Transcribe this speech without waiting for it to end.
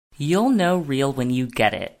You'll know real when you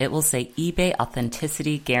get it. It will say eBay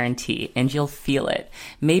Authenticity Guarantee, and you'll feel it.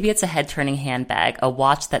 Maybe it's a head-turning handbag, a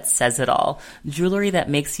watch that says it all, jewelry that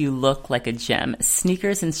makes you look like a gem,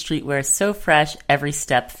 sneakers and streetwear so fresh, every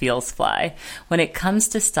step feels fly. When it comes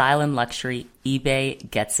to style and luxury,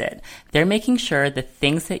 eBay gets it. They're making sure the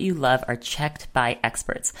things that you love are checked by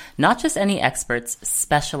experts. Not just any experts,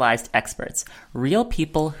 specialized experts. Real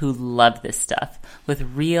people who love this stuff with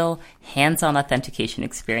real hands-on authentication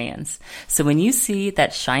experience. So when you see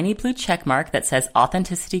that shiny blue check mark that says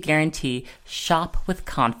Authenticity Guarantee, shop with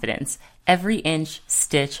confidence. Every inch,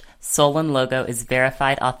 stitch, sole, and logo is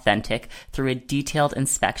verified authentic through a detailed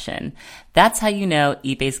inspection. That's how you know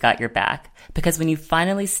eBay's got your back. Because when you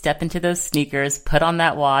finally step into those sneakers, put on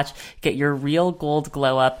that watch, get your real gold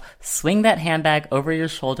glow up, swing that handbag over your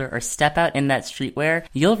shoulder, or step out in that streetwear,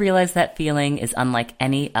 you'll realize that feeling is unlike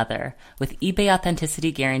any other. With eBay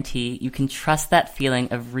Authenticity Guarantee, you can trust that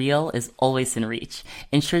feeling of real is always in reach.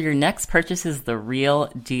 Ensure your next purchase is the real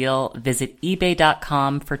deal. Visit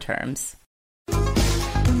ebay.com for terms.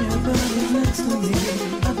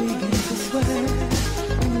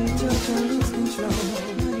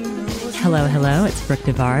 Hello, it's Brooke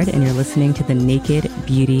Devard, and you're listening to the Naked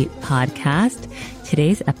Beauty Podcast.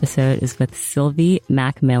 Today's episode is with Sylvie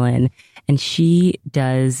Macmillan, and she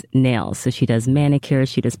does nails. So she does manicures,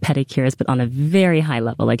 she does pedicures, but on a very high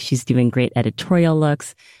level. Like, she's doing great editorial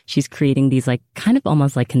looks. She's creating these like kind of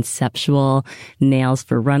almost like conceptual nails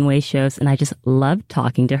for runway shows. And I just love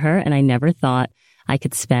talking to her, and I never thought I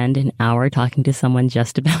could spend an hour talking to someone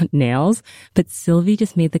just about nails, but Sylvie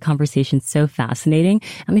just made the conversation so fascinating.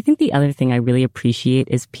 And I think the other thing I really appreciate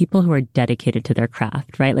is people who are dedicated to their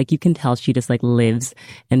craft, right? Like, you can tell she just like lives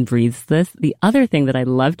and breathes this. The other thing that I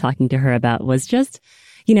love talking to her about was just,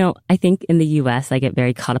 you know, I think in the US, I get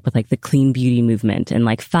very caught up with like the clean beauty movement and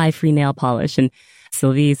like 5 free nail polish. And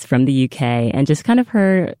Sylvie's from the UK, and just kind of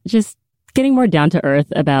her just getting more down to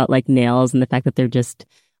earth about like nails and the fact that they're just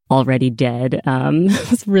already dead.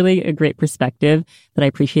 It's really a great perspective that I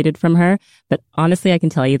appreciated from her. But honestly, I can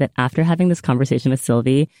tell you that after having this conversation with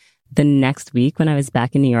Sylvie, the next week when I was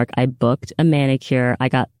back in New York, I booked a manicure. I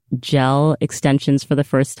got gel extensions for the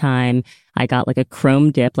first time. I got like a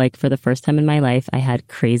chrome dip, like for the first time in my life. I had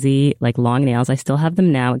crazy, like long nails. I still have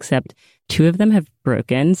them now, except 2 of them have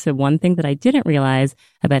broken. So one thing that I didn't realize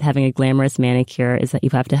about having a glamorous manicure is that you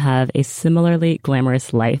have to have a similarly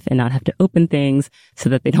glamorous life and not have to open things so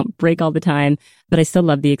that they don't break all the time. But I still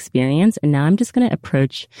love the experience. And now I'm just going to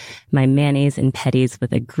approach my manis and pedis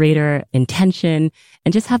with a greater intention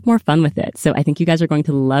and just have more fun with it. So I think you guys are going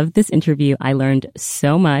to love this interview. I learned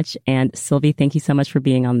so much. And Sylvie, thank you so much for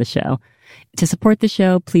being on the show. To support the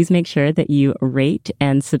show, please make sure that you rate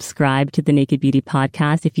and subscribe to the Naked Beauty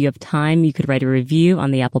Podcast. If you have time, you could write a review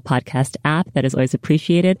on the Apple Podcast app. That is always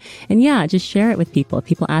appreciated. And yeah, just share it with people. If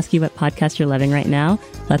people ask you what podcast you're loving right now,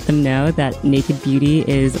 let them know that Naked Beauty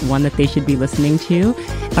is one that they should be listening to.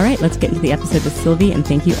 All right, let's get into the episode with Sylvie, and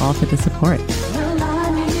thank you all for the support.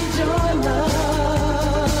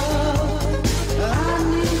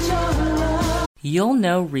 You'll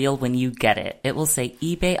know real when you get it. It will say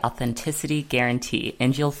eBay Authenticity Guarantee,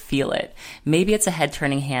 and you'll feel it. Maybe it's a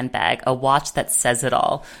head-turning handbag, a watch that says it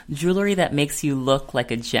all, jewelry that makes you look like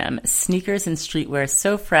a gem, sneakers and streetwear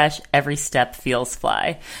so fresh, every step feels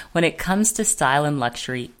fly. When it comes to style and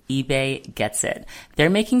luxury, eBay gets it. They're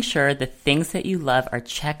making sure the things that you love are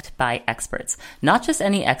checked by experts. Not just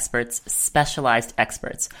any experts, specialized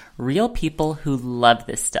experts. Real people who love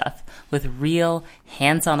this stuff with real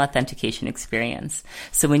hands-on authentication experience.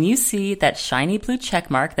 So when you see that shiny blue check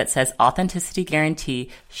mark that says Authenticity Guarantee,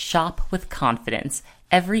 shop with confidence.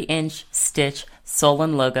 Every inch, stitch, sole,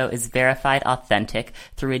 and logo is verified authentic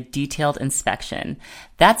through a detailed inspection.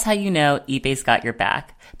 That's how you know eBay's got your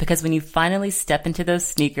back. Because when you finally step into those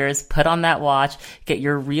sneakers, put on that watch, get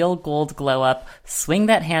your real gold glow up, swing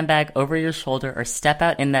that handbag over your shoulder, or step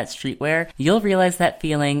out in that streetwear, you'll realize that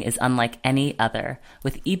feeling is unlike any other.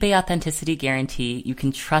 With eBay Authenticity Guarantee, you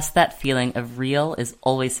can trust that feeling of real is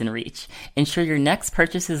always in reach. Ensure your next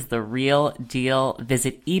purchase is the real deal.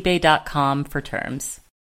 Visit ebay.com for terms.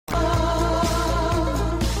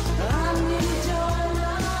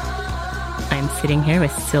 I'm sitting here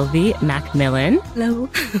with Sylvie Macmillan. Hello.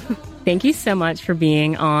 Thank you so much for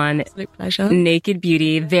being on Absolute pleasure. Naked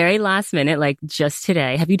Beauty. Very last minute, like just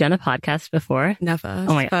today. Have you done a podcast before? Never.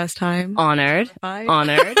 Oh my God. First time. Honored.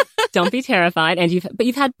 Honored. Don't be terrified. And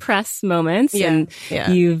you've had press moments, and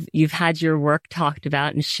you've had your work talked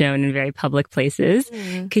about and shown in very public places.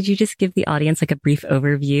 Could you just give the audience like a brief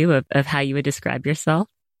overview of how you would describe yourself?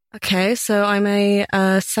 Okay, so I'm a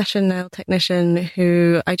session nail technician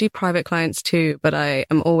who I do private clients too, but I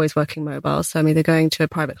am always working mobile. So I'm either going to a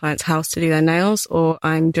private client's house to do their nails, or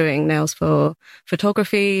I'm doing nails for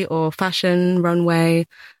photography or fashion, runway,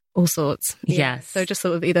 all sorts. Yeah. Yes. So just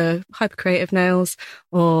sort of either hyper creative nails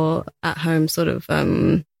or at home sort of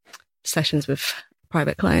sessions with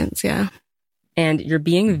private clients. Yeah. And you're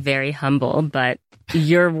being very humble, but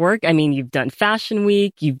your work, I mean, you've done Fashion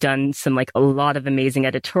Week, you've done a lot of amazing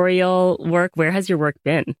editorial work. Where has your work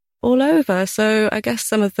been? All over. So I guess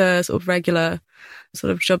some of the sort of regular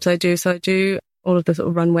sort of jobs I do. So I do all of the sort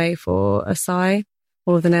of runway for Asai,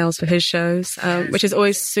 all of the nails for his shows, which is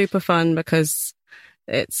always super fun because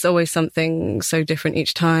it's always something so different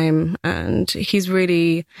each time. And he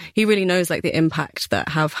really knows like the impact that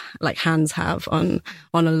hands have on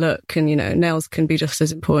a look. And, nails can be just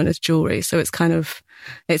as important as jewelry. So it's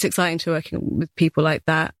exciting to working with people like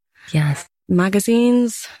that. Yes.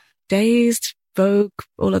 Magazines, Dazed, Vogue,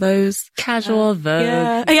 all of those. Casual, Vogue.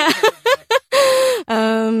 Yeah.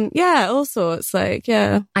 Yeah, all sorts.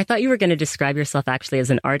 Yeah. I thought you were going to describe yourself actually as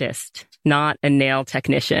an artist, not a nail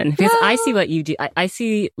technician. Because I see what you do. I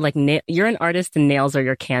see you're an artist and nails are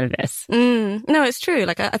your canvas. No, it's true.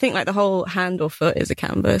 I think the whole hand or foot is a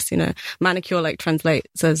canvas, manicure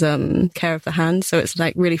translates as care of the hand. So it's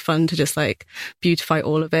really fun to just beautify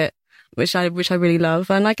all of it, which I really love.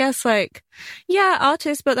 And I guess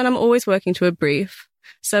artist, but then I'm always working to a brief.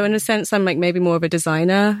 So in a sense, I'm maybe more of a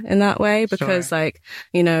designer in that way because Sure.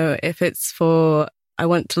 If it's I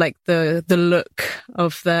want to the look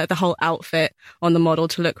of the whole outfit on the model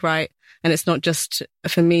to look right. And it's not just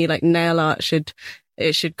for me, nail art should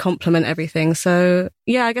complement everything. So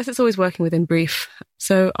yeah, I guess it's always working within brief.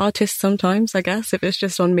 So artists sometimes, I guess, if it's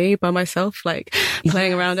just on me by myself,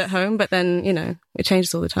 playing around at home, but then, it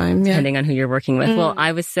changes all the time. Yeah. Depending on who you're working with. Well,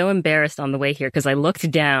 I was so embarrassed on the way here because I looked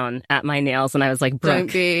down at my nails and I was like,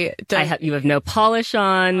 Brooke, you have no polish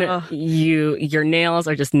on. Oh. Your nails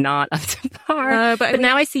are just not up to par. But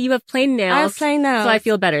now I see you have plain nails. I have plain nails. So I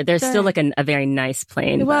feel better. There's still a very nice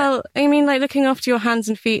plain. Well, I mean, looking after your hands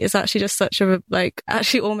and feet is actually just such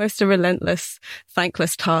actually almost a relentless,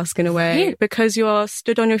 thankless task in a way, Right. because you're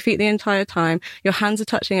stood on your feet the entire time. Your hands are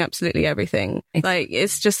touching absolutely everything.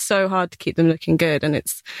 It's just so hard to keep them looking good. And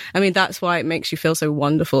that's why it makes you feel so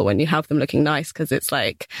wonderful when you have them looking nice, because it's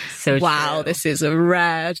So wow, true. this is a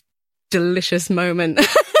rare, delicious moment.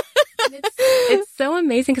 It's so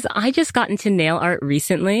amazing because I just got into nail art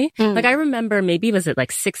recently. I remember maybe was it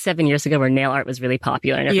 6-7 years ago where nail art was really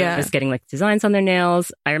popular and everyone was getting designs on their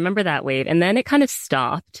nails. I remember that wave, and then it kind of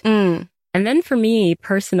stopped. And then for me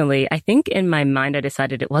personally, I think in my mind, I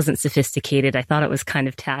decided it wasn't sophisticated. I thought it was kind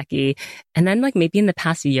of tacky. And then maybe in the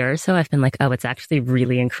past year or so, I've been oh, it's actually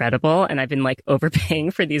really incredible. And I've been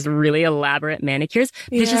overpaying for these really elaborate manicures.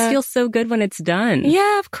 But it just feels so good when it's done.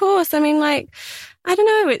 Yeah, of course. I mean, I don't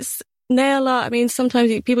know. It's nail art. I mean,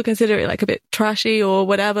 sometimes people consider it a bit trashy or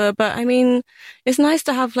whatever, but I mean, it's nice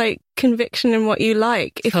to have conviction in what you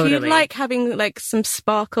like. If Totally. you like having some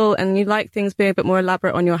sparkle and you like things being a bit more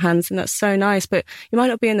elaborate on your hands, and that's so nice, but you might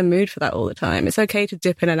not be in the mood for that all the time. It's okay to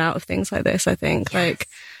dip in and out of things like this, I think. Yes.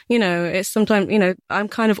 It's sometimes, I'm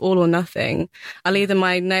kind of all or nothing.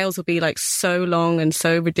 My nails will be so long and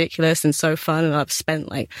so ridiculous and so fun, and I've spent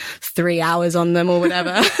 3 hours on them or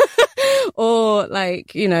whatever. Or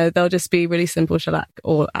they'll just be really simple shellac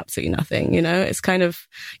or absolutely nothing, It's kind of,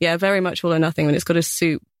 very much all or nothing when it's got to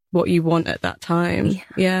suit what you want at that time.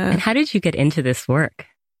 Yeah. And how did you get into this work?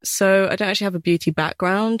 So I don't actually have a beauty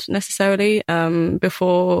background necessarily.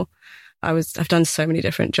 Before I've done so many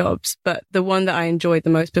different jobs, but the one that I enjoyed the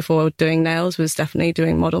most before doing nails was definitely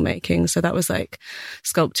doing model making. So that was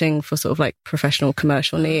sculpting for sort of professional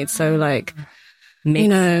commercial needs. So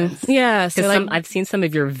Makes sense. yeah. So I've seen some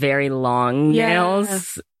of your very long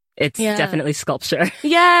nails. It's definitely sculpture.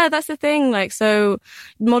 Yeah, that's the thing. So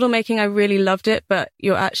model making, I really loved it, but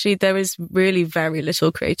there is really very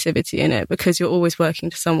little creativity in it because you're always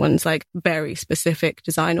working to someone's very specific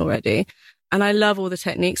design already. And I love all the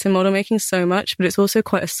techniques in model making so much, but it's also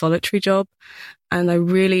quite a solitary job. And I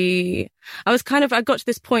got to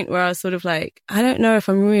this point where I was sort of I don't know if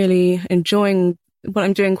I'm really enjoying what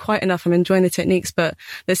I'm doing quite enough. I'm enjoying the techniques, but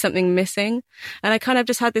there's something missing. And I kind of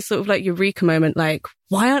just had this sort of eureka moment,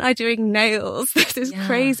 why aren't I doing nails? This is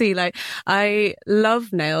crazy. I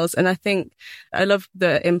love nails, and I think I love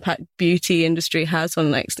the impact beauty industry has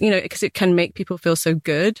on because it can make people feel so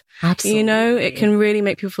good. Absolutely. It can really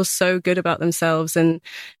make people feel so good about themselves, and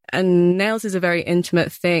nails is a very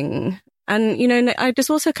intimate thing. And, you know, I just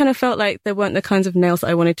also kind of felt like there weren't the kinds of nails that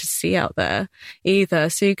I wanted to see out there either.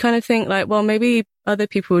 So you kind of think like, well, maybe other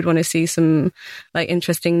people would want to see some like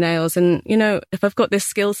interesting nails. And, you know, if I've got this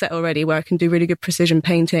skill set already where I can do really good precision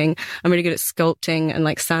painting, I'm really good at sculpting and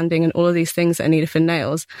like sanding and all of these things that are needed for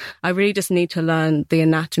nails. I really just need to learn the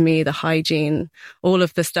anatomy, the hygiene, all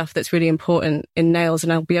of the stuff that's really important in nails.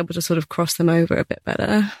 And I'll be able to sort of cross them over a bit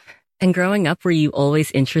better. And growing up, were you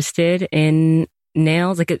always interested in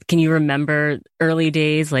nails? Like, can you remember early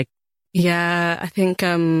days? Like, yeah, I think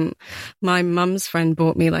my mum's friend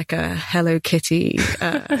bought me like a Hello Kitty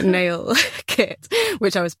nail kit,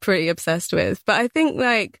 which I was pretty obsessed with. But I think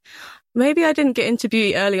like maybe I didn't get into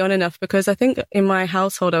beauty early on enough, because I think in my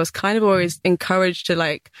household I was kind of always encouraged to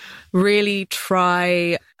like really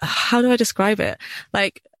try, how do I describe it?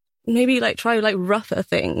 Like maybe like try like rougher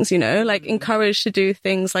things, you know, like encouraged to do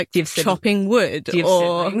things like chopping wood. Do you have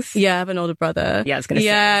siblings? Yeah, I have an older brother. Yeah, I was going to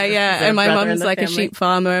say. Yeah. And my mum's like a sheep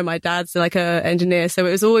farmer and my dad's like a engineer. So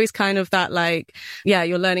it was always kind of that like, yeah,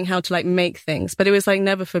 you're learning how to like make things, but it was like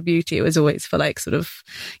never for beauty. It was always for like sort of,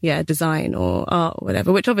 yeah, design or art or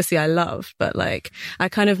whatever, which obviously I loved, but like I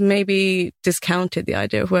kind of maybe discounted the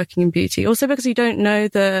idea of working in beauty also because you don't know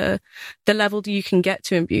the level you can get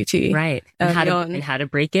to in beauty. Right. And how to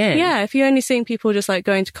break in. Yeah, if you're only seeing people just like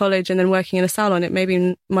going to college and then working in a salon, it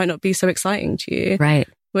maybe might not be so exciting to you. Right.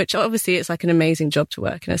 Which obviously it's like an amazing job to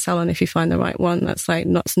work in a salon if you find the right one. That's like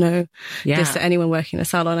not no just to anyone working in a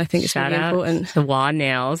salon. I think it's really important. The Wah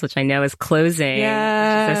Nails, which I know is closing.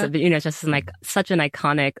 Yeah. You know, just like such an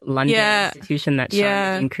iconic London institution that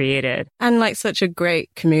Charlotte created. And like such a great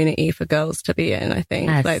community for girls to be in, I think.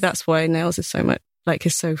 Yes. Like that's why nails is so much, like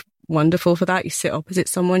is so wonderful for that. You sit opposite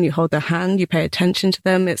someone, you hold their hand, you pay attention to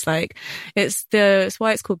them. It's like, it's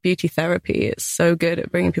why it's called beauty therapy. It's so good at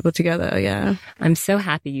bringing people together. Yeah. I'm so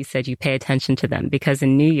happy you said you pay attention to them, because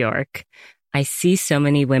in New York, I see so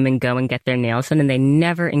many women go and get their nails done and they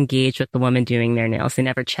never engage with the woman doing their nails. They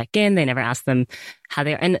never check in. They never ask them how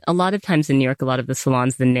they are. And a lot of times in New York, a lot of the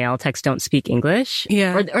salons, the nail techs don't speak English.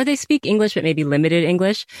 Yeah. Or they speak English, but maybe limited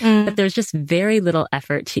English. But there's just very little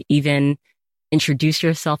effort to even introduce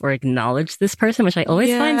yourself or acknowledge this person, which I always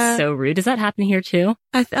find so rude. Does that happen here too?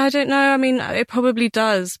 I don't know. I mean, it probably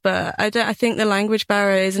does, but I think the language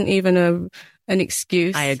barrier isn't even an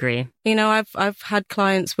excuse. I agree. You know, I've had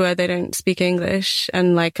clients where they don't speak English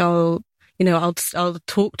and like I'll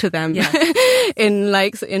talk to them in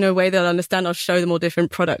a way they'll understand. I'll show them all different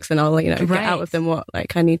products and I'll, get out of them what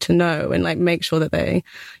like I need to know and like make sure that they,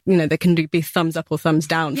 they can be thumbs up or thumbs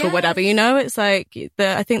down for whatever, it's like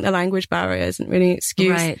I think the language barrier isn't really an excuse.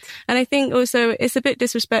 Right. And I think also it's a bit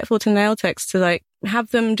disrespectful to nail techs to like have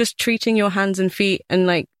them just treating your hands and feet and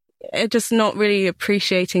like, just not really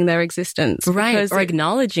appreciating their existence. Right. Or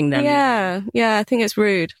acknowledging them. Yeah. Yeah. I think it's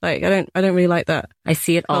rude. Like, I don't really like that. I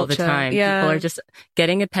see it all the time. Yeah. People are just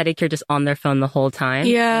getting a pedicure just on their phone the whole time.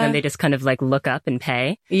 Yeah. And then they just kind of like look up and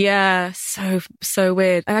pay. Yeah. So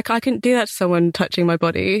weird. I couldn't do that to someone touching my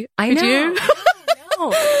body. Could you?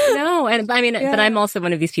 No. And I mean, but I'm also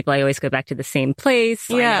one of these people. I always go back to the same place,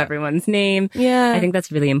 line up everyone's name. Yeah. I think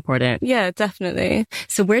that's really important. Yeah, definitely.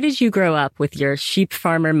 So where did you grow up with your sheep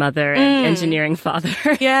farmer mother and engineering father?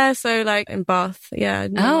 Yeah. So like in Bath. Yeah.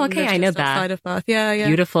 Oh, okay. I know Bath. Outside of Bath. Yeah. Yeah.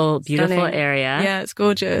 Beautiful Stunning. area. Yeah. It's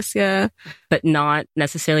gorgeous. Yeah. But not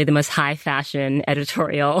necessarily the most high fashion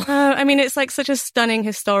editorial. I mean, it's like such a stunning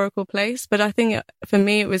historical place, but I think for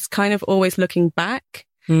me, it was kind of always looking back.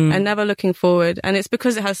 And never looking forward. And it's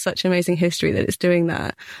because it has such amazing history that it's doing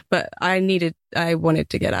that. But I wanted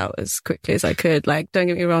to get out as quickly as I could. Like, don't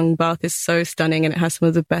get me wrong, Bath is so stunning and it has some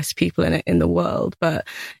of the best people in it in the world. But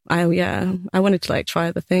I wanted to like try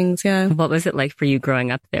other things. Yeah. What was it like for you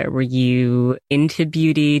growing up there? Were you into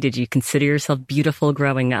beauty? Did you consider yourself beautiful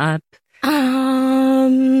growing up?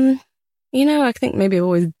 I think maybe I've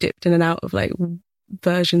always dipped in and out of like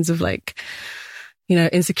versions of like,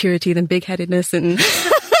 insecurity and big-headedness and,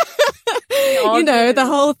 the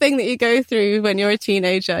whole thing that you go through when you're a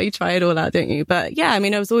teenager. You try it all out, don't you? But yeah, I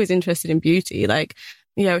mean, I was always interested in beauty. Like,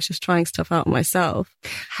 I was just trying stuff out myself.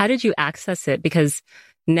 How did you access it? Because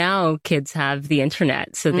now kids have the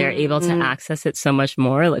internet, so they're able to access it so much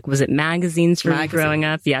more. Like, was it magazines for you growing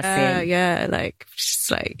up? Yeah, same. Yeah, like,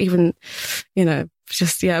 just like even,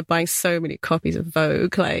 buying so many copies of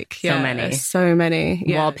Vogue, like, so many.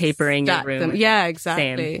 Yeah, wallpapering your room. Yeah,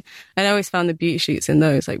 exactly. Same. And I always found the beauty shoots in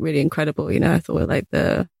those like really incredible. I thought like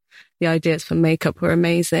the ideas for makeup were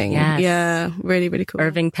amazing. Yes. Yeah, really, really cool.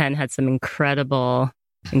 Irving Penn had some incredible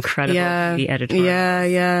beauty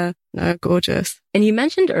editorials. Yeah. No, gorgeous. And you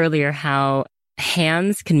mentioned earlier how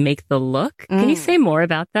hands can make the look. Can you say more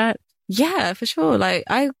about that? Yeah, for sure. Like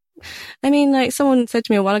I mean, like someone said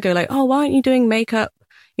to me a while ago, like, oh, why aren't you doing makeup?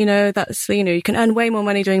 You know, that's, you know, you can earn way more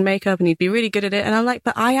money doing makeup and you'd be really good at it. And I'm like,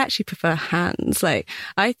 but I actually prefer hands. Like,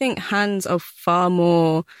 I think hands are far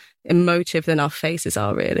more emotive than our faces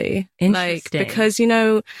are, really. Like, because, you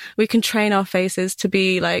know, we can train our faces to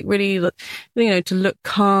be like really, you know, to look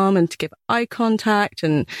calm and to give eye contact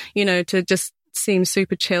and, you know, to just seem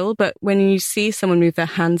super chill. But when you see someone move their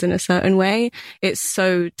hands in a certain way, it's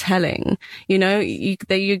so telling. You know, you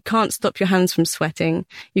can't stop your hands from sweating.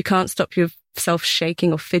 You can't stop yourself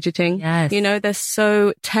shaking or fidgeting. Yes. You know, they're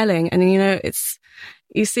so telling. And, you know,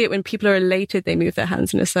 you see it when people are elated, they move their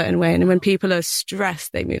hands in a certain way. And when people are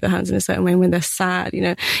stressed, they move their hands in a certain way. And when they're sad, you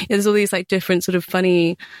know, there's all these like different sort of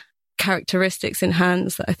funny characteristics in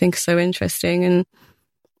hands that I think are so interesting. And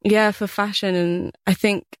yeah, for fashion. And I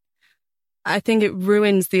think it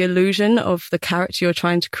ruins the illusion of the character you're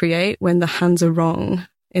trying to create when the hands are wrong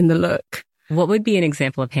in the look. What would be an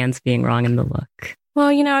example of hands being wrong in the look? Well,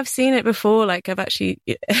 you know, I've seen it before. Like I've actually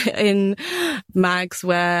in mags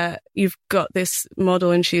where you've got this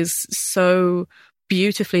model and she's so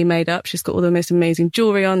beautifully made up. She's got all the most amazing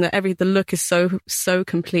jewelry on. The look is so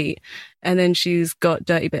complete. And then she's got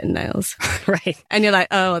dirty bitten nails. Right. And you're like,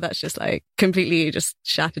 oh, that's just like completely just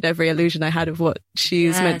shattered every illusion I had of what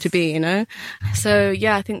she's meant to be, you know? So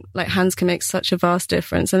yeah, I think like hands can make such a vast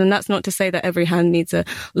difference. And then that's not to say that every hand needs a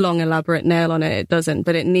long, elaborate nail on it. It doesn't,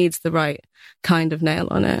 but it needs the right kind of nail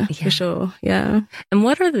on it for sure. Yeah. And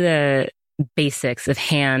what are the basics of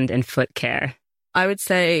hand and foot care? I would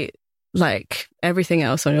say like everything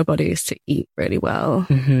else on your body is to eat really well.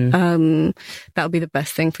 Mm-hmm. That would be the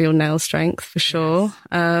best thing for your nail strength for sure.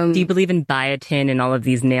 Do you believe in biotin and all of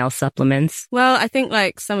these nail supplements? Well, I think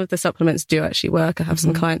like some of the supplements do actually work. I have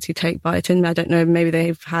some clients who take biotin. I don't know, maybe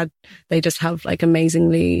they just have like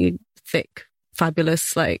amazingly thick,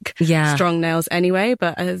 fabulous, like strong nails anyway.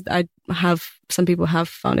 But some people have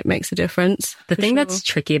found it makes a difference. The thing that's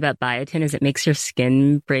tricky about biotin is it makes your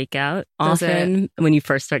skin break out often when you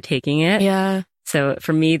first start taking it. Yeah. So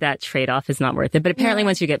for me, that trade-off is not worth it. But apparently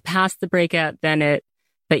once you get past the breakout, then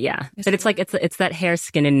it's like, it's that hair,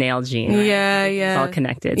 skin and nail gene. Right? Yeah. It's all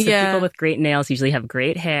connected. So people with great nails usually have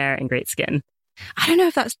great hair and great skin. I don't know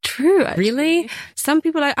if that's true, actually. Really? Some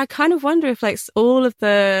people, I kind of wonder if like all of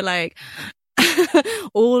the like,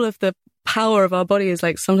 all of the power of our body is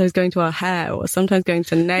like sometimes going to our hair or sometimes going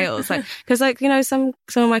to nails, like because like, you know, some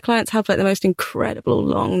of my clients have like the most incredible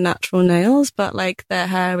long natural nails, but like their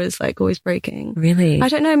hair is like always breaking. Really? I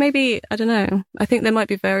don't know. I think there might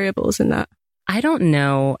be variables in that. I don't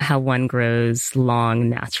know how one grows long,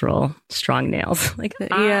 natural, strong nails. Like,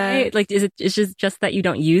 is it just that you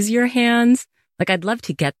don't use your hands? Like, I'd love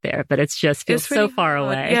to get there, but it feels really so far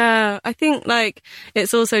away. Yeah. I think like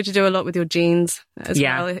it's also to do a lot with your genes as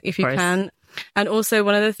well, if you can. And also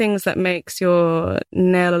one of the things that makes your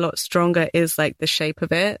nail a lot stronger is like the shape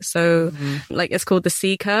of it. So like it's called the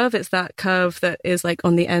C curve. It's that curve that is like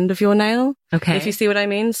on the end of your nail. Okay. If you see what I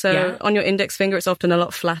mean. So on your index finger, it's often a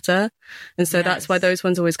lot flatter. And so that's why those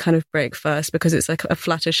ones always kind of break first, because it's like a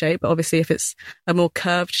flatter shape. But obviously if it's a more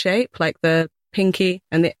curved shape, like the pinky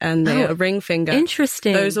and the ring finger.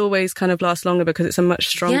 Interesting. Those always kind of last longer because it's a much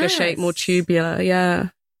stronger shape, more tubular. Yeah.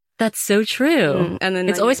 That's so true. And then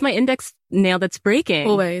it's always my index nail that's breaking.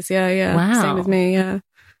 Always. Yeah. Wow. Same with me. Yeah.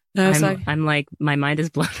 No, I'm like, my mind is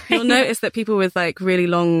blown. You'll notice that people with like really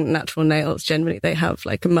long natural nails, generally they have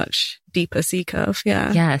like a much deeper C curve.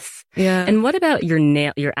 Yeah. Yes. Yeah. And what about your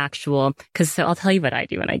nail, your actual, so I'll tell you what I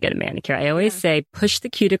do when I get a manicure. I always say, push the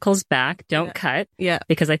cuticles back, don't cut. Yeah.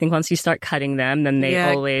 Because I think once you start cutting them, then they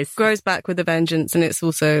always grows back with a vengeance. And it's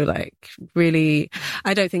also like really,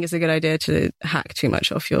 I don't think it's a good idea to hack too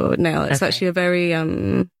much off your nail. It's actually a very,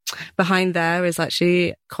 behind there is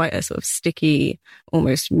actually quite a sort of sticky,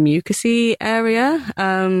 almost mucousy area,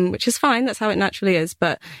 which is fine. That's how it naturally is.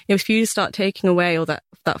 But if you start taking away all that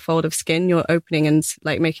fold of skin, you're opening and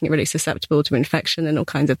like making it really susceptible to infection and all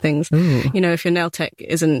kinds of things. Ooh. You know, if your nail tech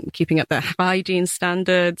isn't keeping up their hygiene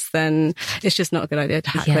standards, then it's just not a good idea to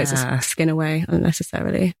hack loads of skin away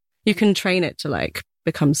unnecessarily. You can train it to like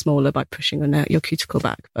become smaller by pushing your cuticle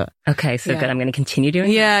back. But okay, so good. I'm going to continue doing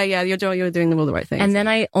that. Yeah. You're doing all the right things. And then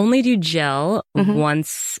I only do gel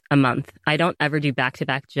once a month. I don't ever do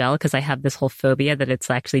back-to-back gel because I have this whole phobia that it's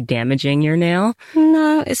actually damaging your nail.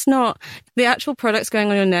 No, it's not. The actual products going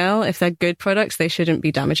on your nail, if they're good products, they shouldn't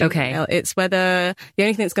be damaging your nail. It's whether the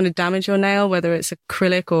only thing that's going to damage your nail, whether it's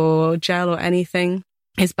acrylic or gel or anything,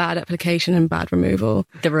 is bad application and bad removal.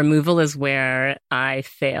 The removal is where I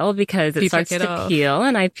fail because it starts to peel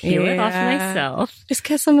and I peel it off myself. Just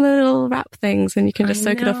get some of the little wrap things and you can just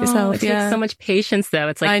soak it off yourself. It takes so much patience though.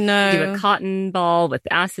 It's like I know. You do a cotton ball with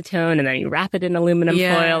acetone and then you wrap it in aluminum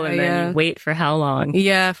foil and then you wait for how long?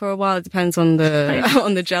 Yeah, for a while. It depends on the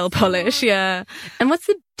on the gel polish. Yeah. And what's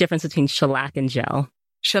the difference between shellac and gel?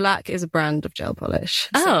 Shellac is a brand of gel polish.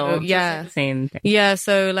 Oh, so, yeah. Same thing. Yeah,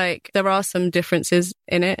 so like there are some differences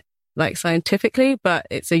in it, like scientifically, but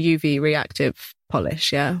it's a UV reactive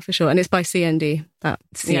polish, yeah, for sure. And it's by CND.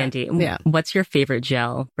 CND. Yeah. What's your favorite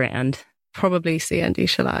gel brand? Probably CND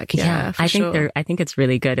shellac. Yeah, I think it's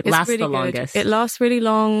really good. It lasts the longest. It lasts really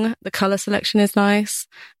long. The color selection is nice.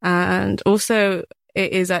 And also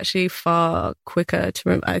it is actually far quicker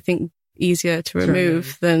to, I think, easier to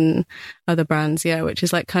remove than other brands, which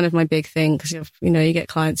is like kind of my big thing because you get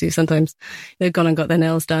clients who sometimes they've gone and got their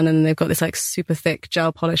nails done and they've got this like super thick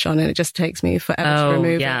gel polish on and it just takes me forever to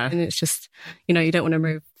remove it, and it's just you don't want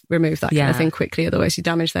to remove that kind of thing quickly, otherwise you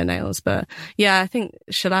damage their nails. But I think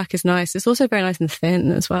shellac is nice. It's also very nice and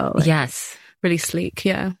thin as well. Yes, really sleek.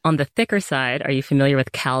 On the thicker side, are you familiar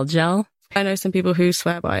with Cal Gel? I know some people who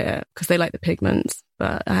swear by it because they like the pigments,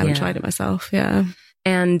 but I haven't tried it myself.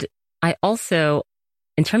 And I also,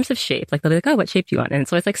 in terms of shape, like they're like, oh, what shape do you want? And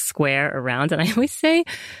so it's like square or round. And I always say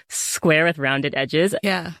square with rounded edges.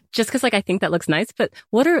 Yeah. Just because like I think that looks nice. But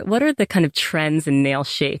what are the kind of trends in nail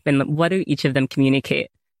shape and what do each of them communicate?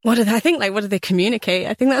 What do they communicate?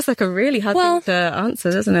 I think that's like a really hard thing to answer,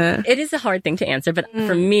 isn't it? It is a hard thing to answer, but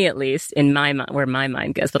for me at least, in my mind, where my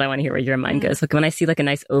mind goes, but I want to hear where your mind goes. Like when I see like a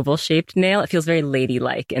nice oval shaped nail, it feels very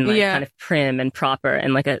ladylike and like kind of prim and proper,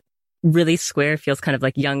 and like a really square feels kind of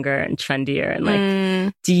like younger and trendier. And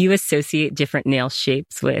like, do you associate different nail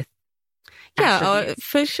shapes with?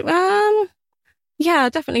 For sure.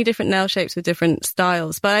 Definitely different nail shapes with different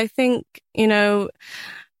styles. But I think,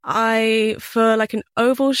 for like an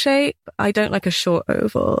oval shape, I don't like a short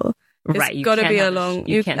oval. It's got to be a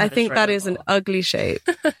long. I think that is an ugly shape.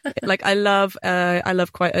 Like I love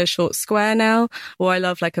quite a short square now, or I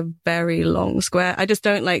love like a very long square. I just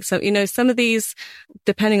don't like some of these,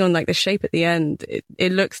 depending on like the shape at the end,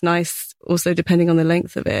 it looks nice. Also depending on the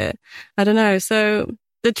length of it, I don't know. So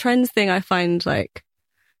the trends thing I find like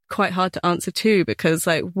quite hard to answer too, because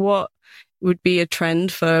like what would be a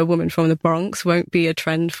trend for a woman from the Bronx won't be a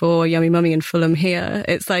trend for Yummy Mummy in Fulham here.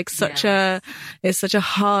 It's like it's such a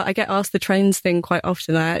hard, I get asked the trends thing quite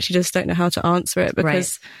often. I actually just don't know how to answer it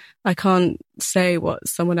because I can't say what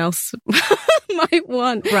someone else might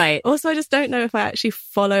want. Right. Also, I just don't know if I actually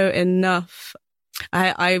follow enough.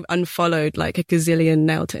 I unfollowed like a gazillion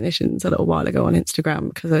nail technicians a little while ago on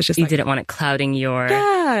Instagram because I was just you didn't want it clouding your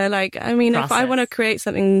process. If I want to create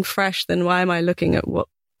something fresh, then why am I looking at what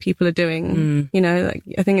people are doing? Like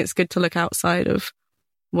I think it's good to look outside of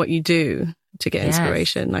what you do to get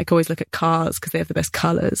inspiration. Like always look at cars because they have the best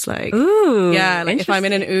colors. Like, if I'm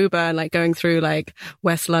in an Uber and like going through like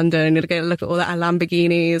West London, you'll get a look at all the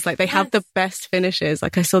Lamborghinis. Like they have the best finishes.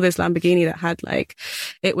 Like I saw this Lamborghini that had like,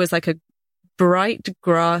 it was like a bright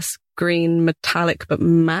grass green metallic but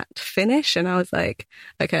matte finish, and I was like,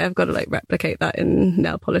 okay, I've got to like replicate that in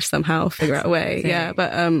nail polish somehow, figure out a way.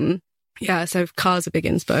 So cars are big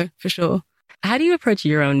inspo for sure. How do you approach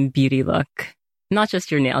your own beauty look? Not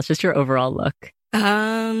just your nails, just your overall look.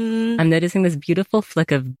 I'm noticing this beautiful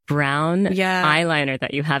flick of brown eyeliner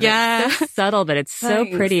that you have. It's so subtle, but it's so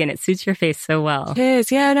pretty and it suits your face so well. It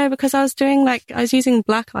is. Yeah, no, because I was using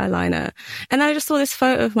black eyeliner and I just saw this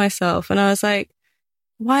photo of myself and I was like,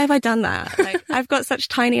 why have I done that? Like, I've got such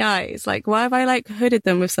tiny eyes. Like, why have I like hooded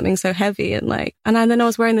them with something so heavy? And then I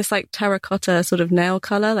was wearing this like terracotta sort of nail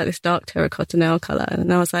color, like this dark terracotta nail color.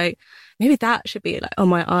 And I was like, maybe that should be like on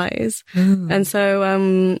my eyes. And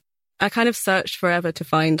so, I kind of searched forever to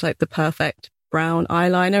find like the perfect brown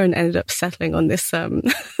eyeliner and ended up settling on this,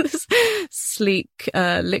 this sleek,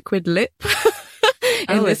 liquid lip.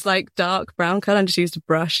 In this like dark brown color, and just used a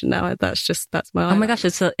brush, and now that's my eyeliner. Oh my gosh,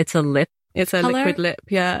 it's a lip. It's a liquid lip,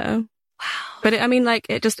 yeah. Wow. But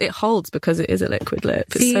it holds because it is a liquid lip.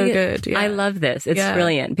 It's so good. Yeah. I love this. It's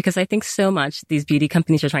brilliant because I think so much these beauty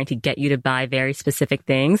companies are trying to get you to buy very specific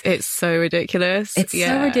things. It's so ridiculous. It's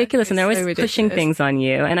so ridiculous. And they're always pushing things on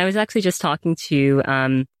you. And I was actually just talking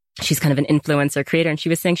to, she's kind of an influencer creator, and she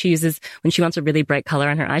was saying she uses, when she wants a really bright color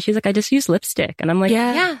on her eyes, she's like, I just use lipstick. And I'm like,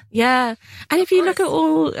 yeah. And if you look at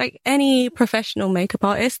all, like any professional makeup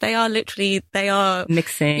artist, they are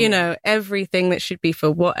mixing, everything that should be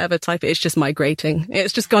for whatever type. It's just migrating.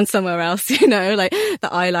 It's just gone somewhere else, like the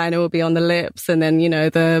eyeliner will be on the lips, and then,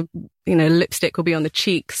 lipstick will be on the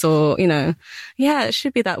cheeks or, yeah, it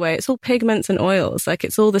should be that way. It's all pigments and oils. Like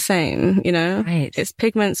it's all the same, Right. It's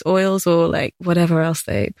pigments, oils, or like whatever else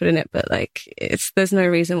they put in it. But like there's no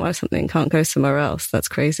reason why something can't go somewhere else. That's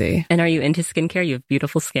crazy. And are you into skincare? You have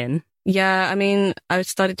beautiful skin. Yeah. I mean, I've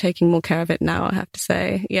started taking more care of it now, I have to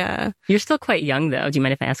say. Yeah. You're still quite young though. Do you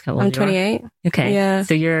mind if I ask how old I'm you are? 28. Okay. Yeah.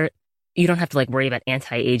 So you don't have to like worry about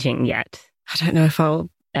anti-aging yet. I don't know if I'll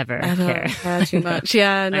Ever care too much.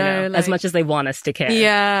 Yeah, no. I know. As much as they want us to care.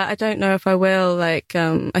 Yeah, I don't know if I will. Like,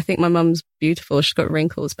 I think my mum's beautiful. She's got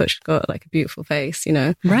wrinkles, but she's got like a beautiful face,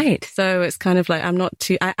 Right. So it's kind of like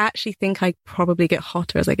I actually think I probably get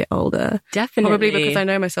hotter as I get older. Definitely. Probably because I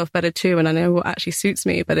know myself better too and I know what actually suits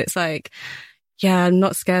me. But it's like, yeah, I'm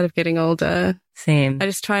not scared of getting older. Same. I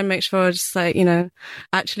just try and make sure I just like,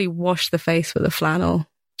 actually wash the face with a flannel.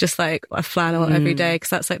 Just like a flannel every day, because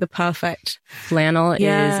that's like the perfect. Flannel is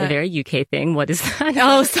a very UK thing. What is that?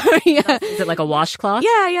 Oh, sorry. Yeah. Is it like a washcloth?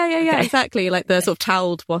 Yeah. Okay. Exactly. Like the sort of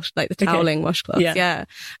toweled wash, like the toweling washcloth.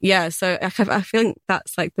 Yeah. So I feel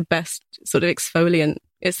that's like the best sort of exfoliant.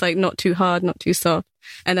 It's like not too hard, not too soft.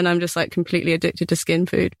 And then I'm just like completely addicted to Skin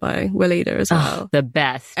Food by Will Eater as well. The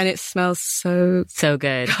best. And it smells so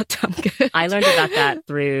good. Goddamn good. I learned about that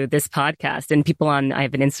through this podcast and I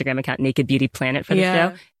have an Instagram account, Naked Beauty Planet, for the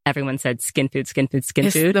show. Everyone said Skin Food. It's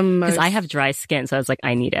Because I have dry skin. So I was like,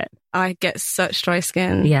 I need it. I get such dry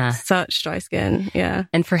skin. Yeah. Such dry skin. Yeah.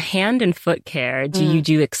 And for hand and foot care, do you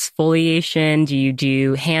do exfoliation? Do you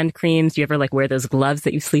do hand creams? Do you ever like wear those gloves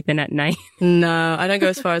that you sleep in at night? No, I don't go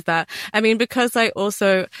as far as that. I mean, because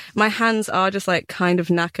my hands are just like kind of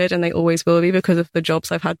knackered and they always will be because of the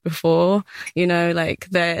jobs I've had before, like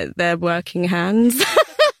they're working hands.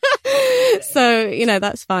 So,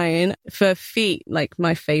 that's fine. For feet, like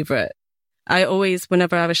my favorite,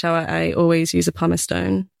 whenever I have a shower, I always use a pumice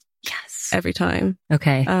stone. Yes. Every time.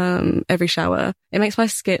 Okay. Every shower. It makes my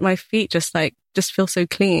feet just feel so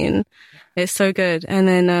clean. It's so good. And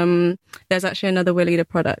then, there's actually another Will Eater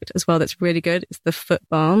product as well that's really good. It's the foot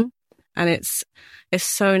balm. And it's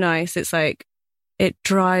so nice. It's like, it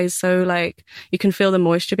dries so like you can feel the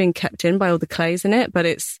moisture being kept in by all the clays in it, but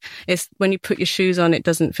it's when you put your shoes on, it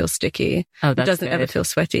doesn't feel sticky. Oh, that's it doesn't ever feel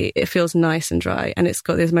sweaty. It feels nice and dry, and it's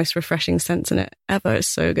got the most refreshing scents in it ever. It's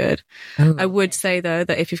so good. Oh. I would say though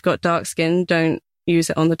that if you've got dark skin, don't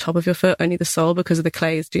use it on the top of your foot, only the sole, because of the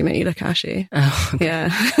clays do make you look ashy. Oh, okay.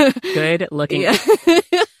 Yeah. Good looking. Yeah.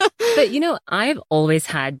 But I've always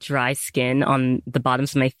had dry skin on the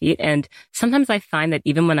bottoms of my feet. And sometimes I find that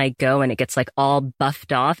even when I go and it gets like all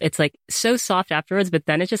buffed off, it's like so soft afterwards, but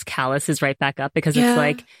then it just calluses right back up because it's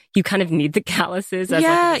like you kind of need the calluses as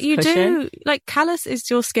like you cushion. do. Like callus is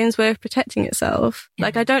your skin's way of protecting itself. Yeah.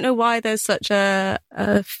 Like I don't know why there's such a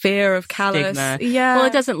fear of callus. Stigma. Yeah. Well,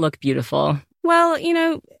 it doesn't look beautiful. Well,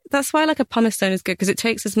 that's why like a pumice stone is good because it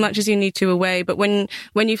takes as much as you need to away. But when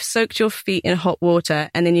you've soaked your feet in hot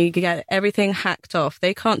water and then you get everything hacked off,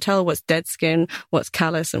 they can't tell what's dead skin, what's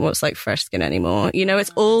callus, and what's like fresh skin anymore.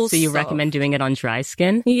 It's all So you soft. recommend doing it on dry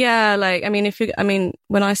skin? Yeah. Like,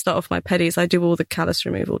 when I start off my pedis, I do all the callus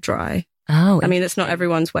removal dry. Oh, it's not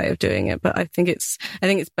everyone's way of doing it, but I think it's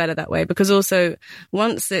better that way because also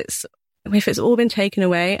if it's all been taken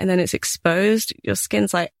away and then it's exposed, your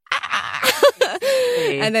skin's like,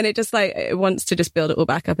 and then it just like, it wants to just build it all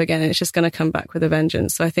back up again and it's just going to come back with a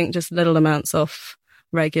vengeance. So I think just little amounts off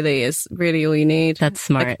regularly is really all you need. That's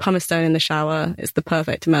smart. Like a pumice stone in the shower is the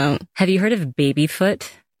perfect amount. Have you heard of baby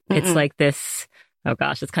foot? It's like this, oh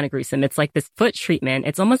gosh, it's kind of gruesome. It's like this foot treatment.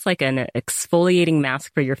 It's almost like an exfoliating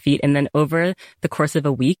mask for your feet. And then over the course of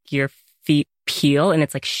a week, your feet peel and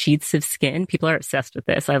it's like sheets of skin. People are obsessed with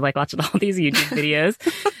this. I've like watched all these YouTube videos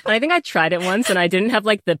and I think I tried it once and I didn't have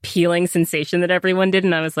like the peeling sensation that everyone did.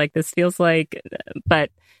 And I was like, this feels like,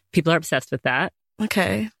 but people are obsessed with that.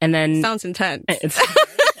 Okay. And then sounds intense.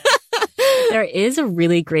 There is a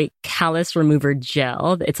really great callus remover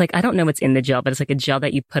gel. It's like, I don't know what's in the gel, but it's like a gel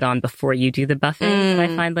that you put on before you do the buffing that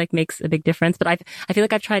I find like makes a big difference. But I feel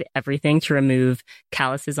like I've tried everything to remove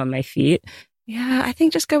calluses on my feet. Yeah, I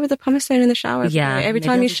think just go with the pumice stone in the shower. Yeah. Every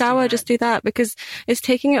time you shower, just do that because it's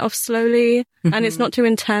taking it off slowly and it's not too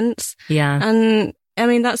intense. Yeah. And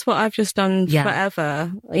that's what I've just done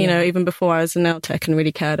forever. You know, even before I was a nail tech and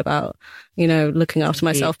really cared about, looking after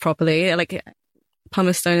myself properly. Like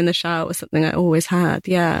pumice stone in the shower was something I always had.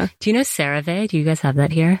 Yeah. Do you know CeraVe? Do you guys have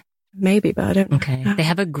that here? Maybe, but I don't know. Okay. They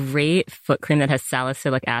have a great foot cream that has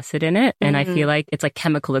salicylic acid in it. And I feel like it's like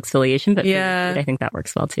chemical exfoliation, but I think that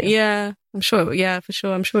works well too. Yeah, I'm sure. Yeah, for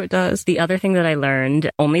sure. I'm sure it does. The other thing that I learned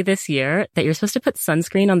only this year that you're supposed to put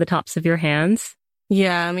sunscreen on the tops of your hands.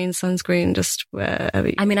 Yeah, I mean, sunscreen just wherever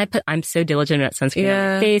you... I mean, I'm so diligent about sunscreen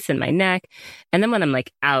on my face and my neck. And then when I'm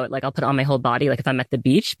like out, like I'll put it on my whole body, like if I'm at the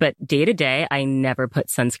beach, but day to day, I never put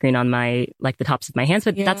sunscreen on my, like the tops of my hands.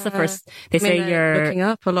 But that's the first, they say you're looking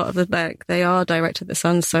up a lot of the, like, they are direct to the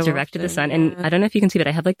sun. So direct to the sun. And I don't know if you can see, but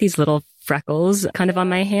I have like these little freckles kind of on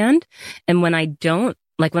my hand. And when I don't,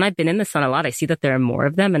 like when I've been in the sun a lot, I see that there are more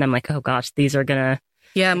of them. And I'm like, oh gosh, these are gonna...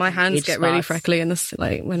 Yeah, my hands get really freckly in the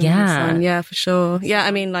like when in the sun. Yeah, for sure. Yeah,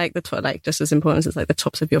 I mean, like like just as important as like the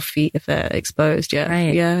tops of your feet if they're exposed. Yeah,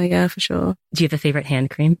 right. Yeah, for sure. Do you have a favorite hand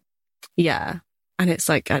cream? Yeah, and it's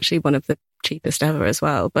like actually one of the cheapest ever as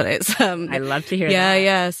well. But it's I love to hear that.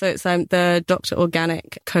 Yeah. So it's the Dr.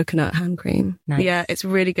 Organic coconut hand cream. Nice. Yeah, it's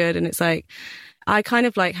really good, and it's like I kind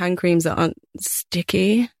of like hand creams that aren't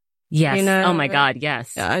sticky. Yes. You know, oh my God.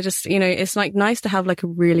 Yes. I just, it's like nice to have like a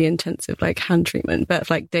really intensive like hand treatment, but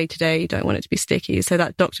like day to day, you don't want it to be sticky. So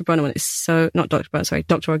that Dr. Bronner one is not Dr. Bronner, sorry,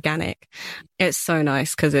 Dr. Organic. It's so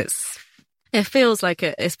nice because it feels like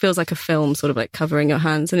it feels like a film sort of like covering your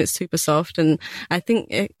hands, and it's super soft. And I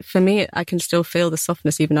think for me, I can still feel the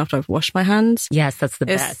softness even after I've washed my hands. Yes, that's the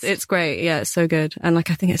best. It's great. Yeah, it's so good. And like,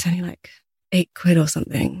 I think it's only like £8 or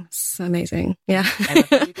something. It's amazing. Yeah. I love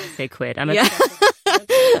how you can say quid. I'm a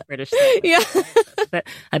British thing. Yeah. But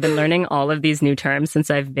I've been learning all of these new terms since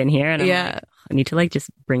I've been here, and I'm like, I need to like just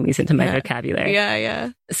bring these into my vocabulary. Yeah.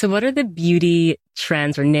 So what are the beauty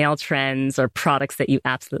trends or nail trends or products that you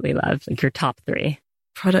absolutely love? Like your top 3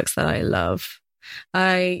 products that I love.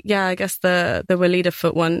 I guess the Weleda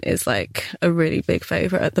foot one is like a really big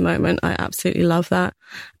favorite at the moment. I absolutely love that.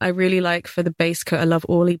 I really like for the base coat, I love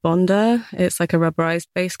Orly Bonder. It's like a rubberized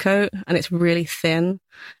base coat and it's really thin.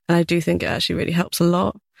 And I do think it actually really helps a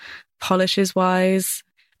lot. Polishes wise,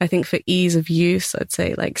 I think for ease of use, I'd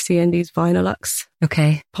say like CND's Vinylux.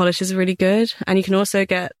 Okay. Polishes are really good. And you can also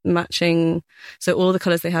get matching. So all the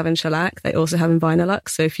colors they have in shellac, they also have in Vinylux.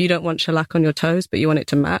 So if you don't want shellac on your toes, but you want it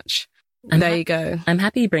to match, there you go. I'm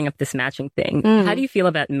happy you bring up this matching thing. How do you feel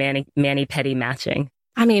about mani-pedi matching?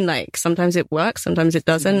 I mean, like, sometimes it works, sometimes it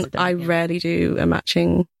doesn't. I rarely do a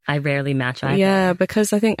matching. I rarely match either. Yeah,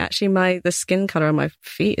 because I think actually the skin color on my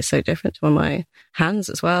feet is so different to on my hands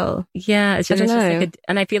as well. Yeah, it's just like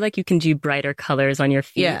and I feel like you can do brighter colors on your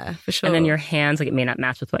feet. Yeah, for sure. And then your hands, like, it may not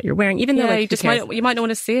match with what you're wearing, even though like, you might not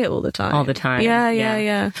want to see it all the time. All the time.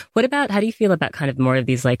 Yeah. How do you feel about kind of more of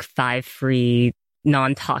these like 5-free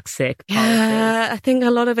non-toxic polishes? Yeah, I think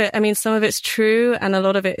a lot of it, I mean, some of it's true and a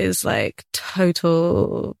lot of it is like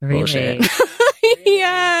total bullshit. Really?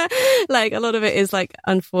 Yeah, like a lot of it is like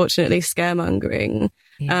unfortunately scaremongering.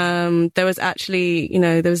 There was actually,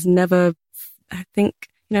 there was never, I think,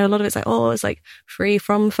 a lot of it's like, it's like free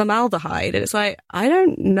from formaldehyde, and it's like, I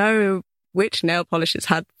don't know which nail polishes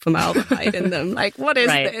had formaldehyde in them. Like, what is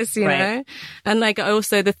this, you know? And like,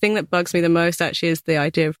 also the thing that bugs me the most actually is the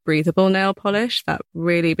idea of breathable nail polish. That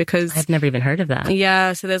really, because I've never even heard of that.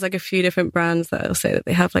 Yeah. So there's like a few different brands that will say that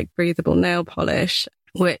they have like breathable nail polish,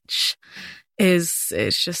 which it's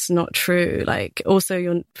just not true. Like,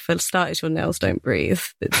 also, for starters, your nails don't breathe.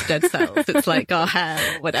 It's dead cells. It's like our hair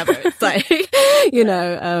or whatever. It's like,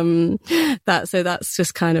 so that's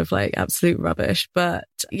just kind of like absolute rubbish. But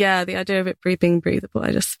yeah, the idea of it being breathable,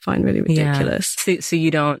 I just find really ridiculous. Yeah. So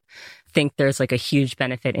you don't think there's like a huge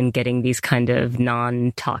benefit in getting these kind of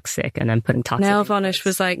non-toxic and then putting toxic nail varnish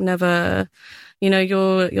was like never,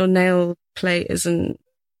 your nail plate isn't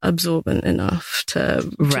absorbent enough to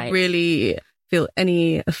really feel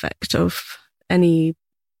any effect of any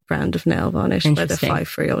brand of nail varnish, whether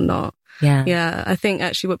 5-free or not. Yeah. I think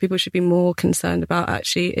actually what people should be more concerned about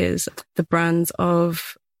actually is the brands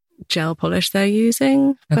of gel polish they're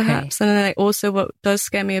using, perhaps. And then also what does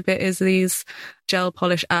scare me a bit is these gel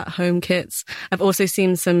polish at home kits. I've also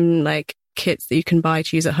seen some like kits that you can buy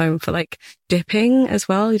to use at home for like dipping as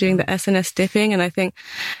well. You're doing the SNS dipping, and I think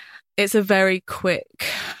it's a very quick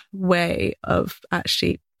way of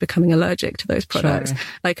actually becoming allergic to those products.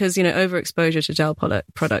 Like, because, overexposure to gel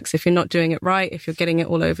products, if you're not doing it right, if you're getting it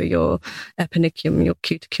all over your eponychium, your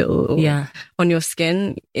cuticle, or on your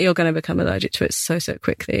skin, you're going to become allergic to it so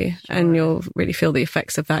quickly. And you'll really feel the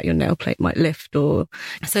effects of that. Your nail plate might lift,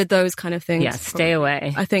 so those kind of things. Yeah, stay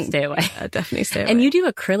away. I think stay away. Definitely stay away. And you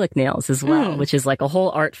do acrylic nails as well, which is like a whole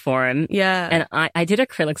art form. Yeah. And I did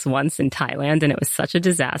acrylics once in Thailand, and it was such a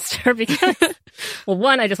disaster because, well,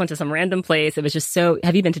 one, I just went to some random place. It was just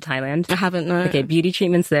have you been to Thailand? I haven't, no. Okay, beauty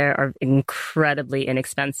treatments there are incredibly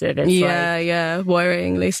inexpensive. It's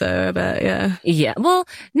worryingly so, I bet, yeah. Yeah, well,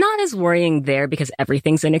 not as worrying there because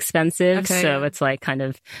everything's inexpensive, so it's like kind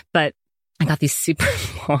of, but I got these super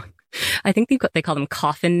long I think they call them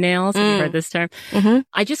coffin nails. Have you heard this term?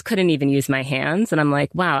 I just couldn't even use my hands. And I'm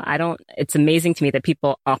like, wow, it's amazing to me that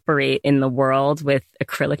people operate in the world with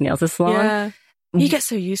acrylic nails this long. Yeah. You get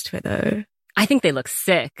so used to it though. I think they look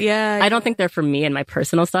sick. Yeah. I don't think they're for me and my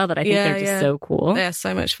personal style, but I think they're just so cool. They're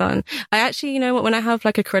so much fun. I actually, you know what, when I have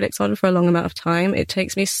like acrylics on for a long amount of time, it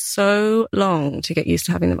takes me so long to get used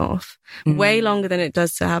to having them off. Way longer than it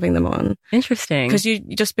does to having them on. Interesting. Because you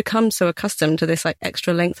just become so accustomed to this like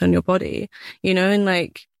extra length on your body, you know, and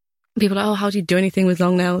like people are like, oh, how do you do anything with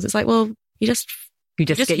long nails? It's like, well, you just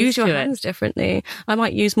use your hands differently. I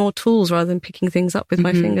might use more tools rather than picking things up with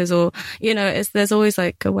my fingers, or, you know, there's always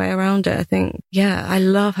like a way around it. I think, yeah, I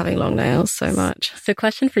love having long nails so much. So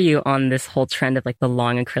question for you on this whole trend of like the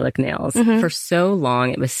long acrylic nails. For so long,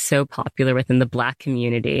 it was so popular within the Black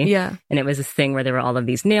community. Yeah. And it was this thing where there were all of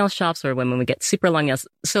these nail shops where women would get super long nails,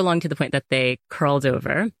 so long to the point that they curled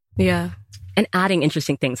over. Yeah. And adding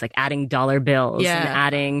interesting things like adding dollar bills and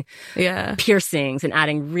adding piercings and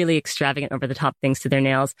adding really extravagant over the top things to their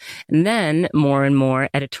nails. And then more and more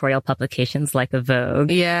editorial publications like a Vogue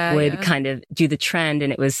would kind of do the trend,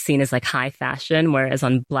 and it was seen as like high fashion, whereas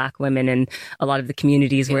on Black women and a lot of the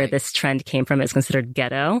communities where this trend came from, it's considered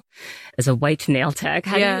ghetto. As a white nail tech,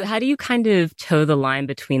 how do you kind of toe the line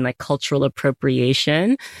between like cultural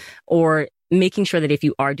appropriation or making sure that if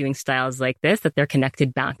you are doing styles like this, that they're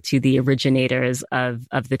connected back to the originators of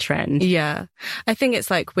the trend? Yeah. I think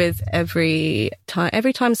it's like with every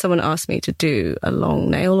time someone asks me to do a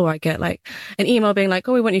long nail, or I get like an email being like,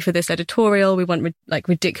 oh, we want you for this editorial. We want like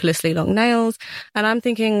ridiculously long nails. And I'm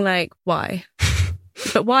thinking like, why?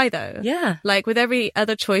 But why though? Yeah. Like with every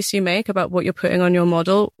other choice you make about what you're putting on your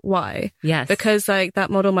model, why? Yes. Because like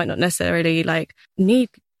that model might not necessarily like need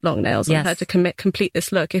long nails on her to complete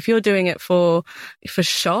this look. If you're doing it for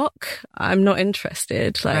shock, I'm not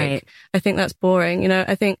interested. Like, I think that's boring. You know,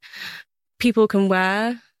 I think people can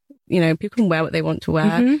wear what they want to wear,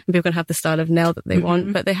 and people can have the style of nail that they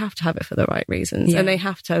want, but they have to have it for the right reasons, and they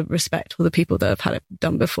have to respect all the people that have had it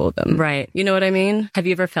done before them. Right. You know what I mean? Have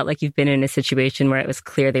you ever felt like you've been in a situation where it was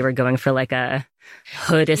clear they were going for like a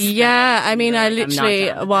hood aesthetic? Yeah, I mean, I literally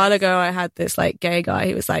a while ago I had this like gay guy.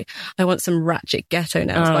 He was like, "I want some ratchet ghetto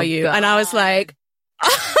nails by you," and I was like,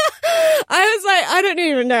 I don't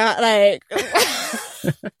even know, like,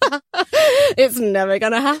 it's never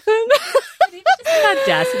gonna happen. Just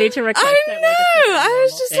audacity to request. I know. I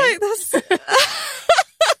was just like, that's.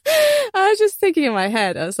 I was just thinking in my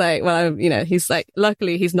head, I was like, well, he's like,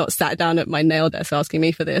 luckily he's not sat down at my nail desk asking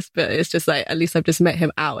me for this, but it's just like, at least I've just met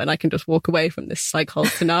him out and I can just walk away from this like whole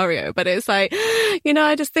scenario. But it's like,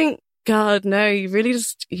 I just think, God, no,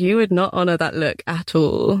 you would not honor that look at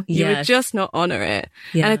all. You would just not honor it.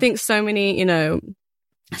 Yeah. And I think so many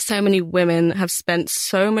women have spent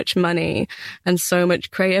so much money and so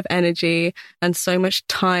much creative energy and so much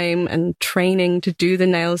time and training to do the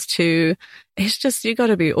nails too. It's just, you got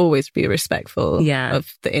to always be respectful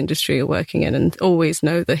of the industry you're working in, and always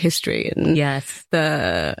know the history and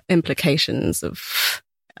the implications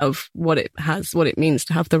of what it means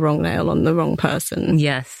to have the wrong nail on the wrong person.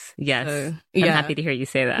 Yes. So, I'm happy to hear you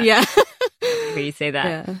say that. Yeah. Hear you say that.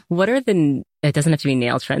 Yeah. What are it doesn't have to be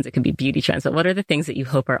nail trends, it could be beauty trends, but what are the things that you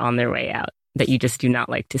hope are on their way out that you just do not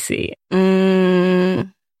like to see?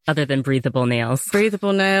 Other than breathable nails.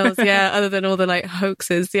 Breathable nails, other than all the like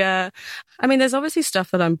hoaxes, I mean, there's obviously stuff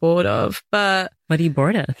that I'm bored of, but... What are you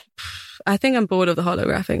bored of? I think I'm bored of the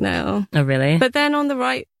holographic nail. Oh, really? But then on the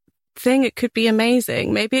right thing, it could be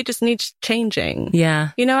amazing. Maybe it just needs changing.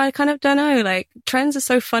 Yeah. I kind of don't know. Like, trends are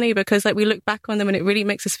so funny because like we look back on them and it really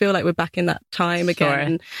makes us feel like we're back in that time again.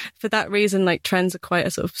 And for that reason, like trends are quite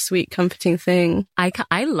a sort of sweet, comforting thing.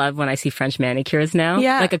 I love when I see French manicures now.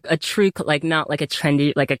 Yeah. Like a true, like not like a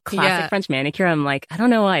trendy, like a classic French manicure. I'm like, I don't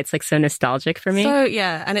know why. It's like so nostalgic for me. So,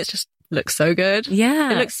 yeah. And it's just looks so good.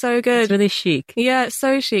 Yeah. It looks so good. It's really chic. Yeah, it's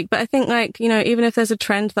so chic. But I think like, even if there's a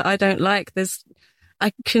trend that I don't like,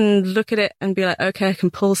 I can look at it and be like, okay, I can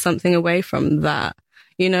pull something away from that.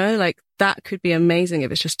 Like that could be amazing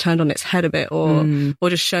if it's just turned on its head a bit or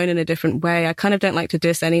just shown in a different way. I kind of don't like to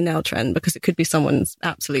diss any nail trend because it could be someone's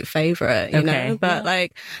absolute favorite, you know, but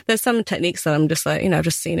like there's some techniques that I'm just like, I've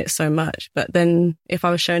just seen it so much, but then if I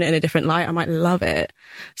was shown it in a different light, I might love it.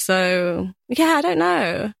 So yeah, I don't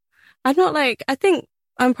know. I think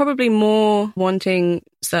I'm probably more wanting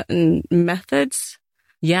certain methods.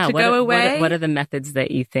 Yeah. To go away. What are the methods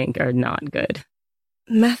that you think are not good?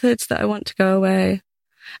 Methods that I want to go away.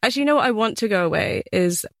 Actually, what I want to go away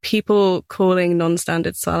is people calling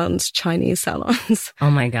non-standard salons Chinese salons.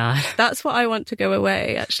 Oh my God. That's what I want to go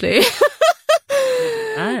away, actually.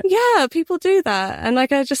 that? Yeah, people do that. And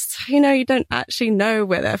like, I just, you don't actually know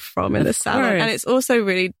where they're from in the salon. And it's also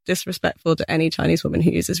really disrespectful to any Chinese woman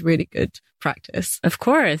who uses really good practice. Of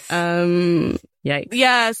course. Yikes.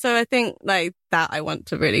 Yeah. So I think like that I want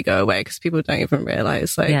to really go away because people don't even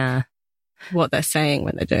realize like what they're saying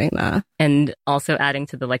when they're doing that. And also adding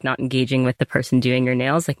to the like not engaging with the person doing your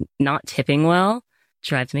nails, like not tipping well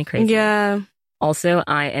drives me crazy. Yeah. Also,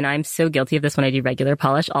 I'm so guilty of this when I do regular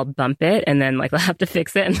polish. I'll bump it and then like I'll have to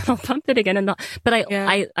fix it and then I'll bump it again but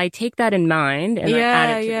I take that in mind and I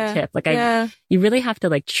add it to the tip. Like you really have to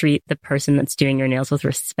like treat the person that's doing your nails with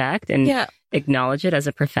respect and acknowledge it as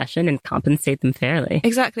a profession and compensate them fairly.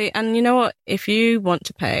 Exactly. And you know what? If you want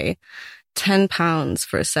to pay £10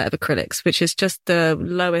 for a set of acrylics, which is just the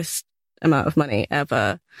lowest amount of money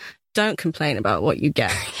ever, don't complain about what you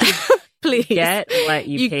get. Please. Get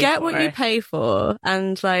what you pay for.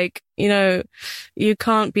 And like, you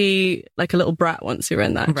can't be like a little brat once you're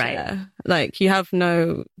in that chair. Like you have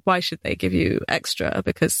why should they give you extra?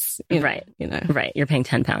 Because, Right. You're paying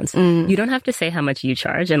 £10. You don't have to say how much you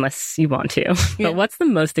charge unless you want to. But what's the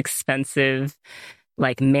most expensive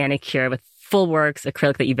like manicure with full works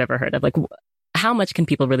acrylic that you've ever heard of? Like how much can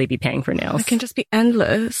people really be paying for nails? It can just be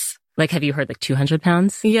endless. Like, have you heard like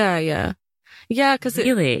 £200? Yeah. Yeah, because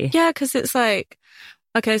it's like,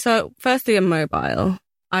 okay, so firstly, I'm mobile.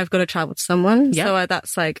 I've got to travel to someone. Yep. So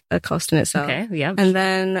that's like a cost in itself. Okay, yeah. And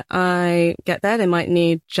then I get there, they might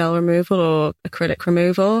need gel removal or acrylic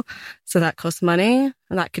removal. So that costs money.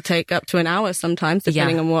 And that could take up to an hour sometimes,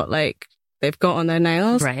 depending on what like they've got on their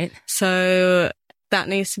nails. Right. So that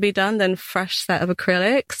needs to be done. Then fresh set of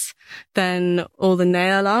acrylics, then all the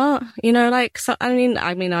nail art, so, I mean,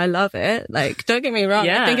 I love it. Like, don't get me wrong.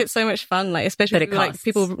 I think it's so much fun. Like, especially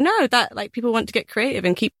people want to get creative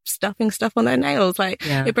and keep stuffing stuff on their nails. Like,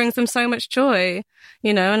 it brings them so much joy,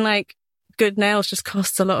 and like good nails just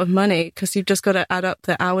costs a lot of money because you've just got to add up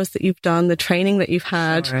the hours that you've done, the training that you've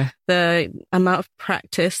had, the amount of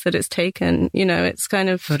practice that it's taken, it's kind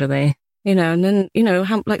of totally. And then,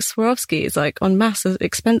 how, like Swarovski is like en masse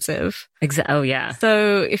expensive. Oh, yeah.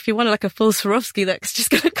 So if you wanted like a full Swarovski, that's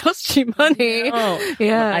just going to cost you money. Oh,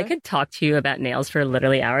 yeah. Well, I could talk to you about nails for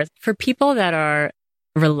literally hours. For people that are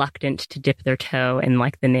reluctant to dip their toe in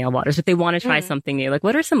like the nail waters, if they want to try something new, like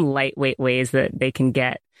what are some lightweight ways that they can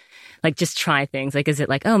get? Like just try things. Like, is it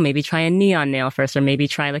like, maybe try a neon nail first or maybe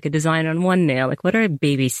try like a design on one nail? Like what are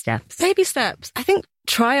baby steps? Baby steps. I think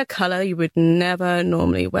try a color you would never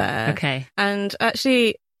normally wear. Okay. And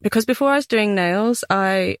actually, because before I was doing nails,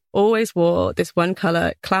 I always wore this one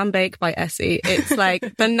color, Clam Bake by Essie. It's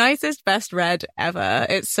like the nicest, best red ever.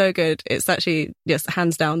 It's so good. It's actually just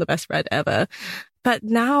hands down the best red ever. But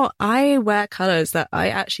now I wear colors that I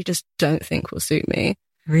actually just don't think will suit me.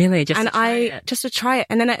 Really? Just to try it.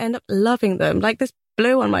 And then I end up loving them. Like this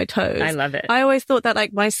blue on my toes. I love it. I always thought that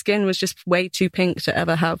like my skin was just way too pink to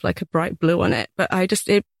ever have like a bright blue on it. But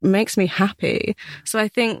it makes me happy. So I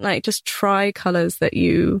think like just try colors that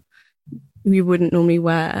you wouldn't normally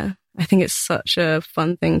wear. I think it's such a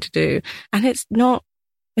fun thing to do. And it's not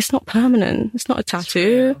permanent. It's not a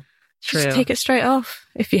tattoo. True. Just take it straight off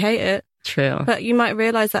if you hate it. True. But you might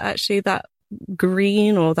realize that actually that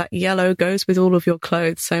green or that yellow goes with all of your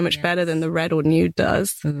clothes so much better than the red or nude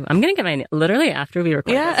does. Ooh, I'm going to get my literally after we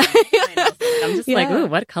record. Yeah. I'm just like, ooh,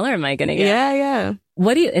 what color am I going to get? Yeah.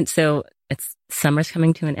 And so it's summer's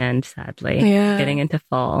coming to an end, sadly. Yeah. Getting into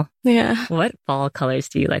fall. Yeah. What fall colors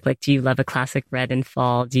do you like? Like, do you love a classic red in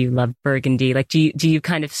fall? Do you love burgundy? Like, do you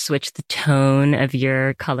kind of switch the tone of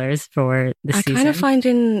your colors for the season? I kind of find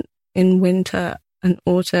in winter and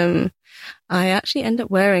autumn, I actually end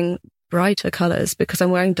up wearing brighter colors because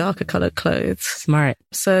I'm wearing darker colored clothes. Smart.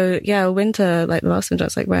 So yeah, winter, like the last winter, I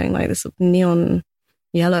was like wearing like this neon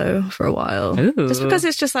yellow for a while. Ooh. Just because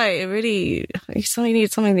it's just like, something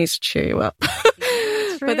needs to cheer you up.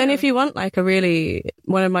 But then if you want like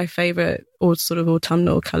one of my favorite or sort of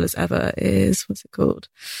autumnal colors ever is, what's it called?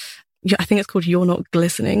 I think it's called You're Not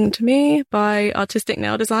Glistening to Me by Artistic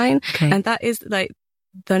Nail Design. Okay. And that is like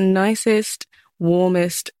the nicest,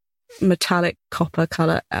 warmest, metallic copper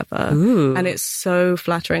color ever. Ooh. And it's so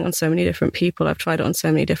flattering on so many different people. I've tried it on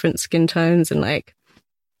so many different skin tones and like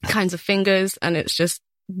kinds of fingers, and it's just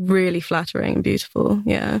really flattering and beautiful.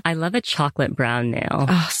 Yeah. I love a chocolate brown nail.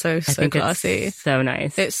 Oh, so classy. It's so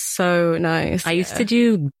nice. It's so nice. I used to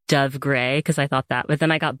do dove gray because I thought that, but then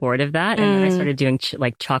I got bored of that, and then I started doing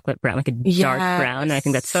like chocolate brown, like a dark brown, and I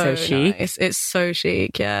think that's so chic. Nice. It's so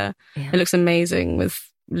chic. Yeah. It looks amazing with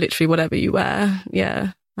literally whatever you wear.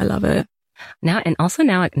 Yeah. I love it. Now I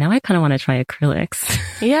kind of want to try acrylics.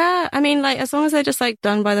 Yeah. I mean, like, as long as they're just like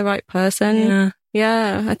done by the right person,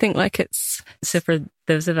 Yeah, I think like it's... So for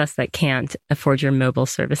those of us that can't afford your mobile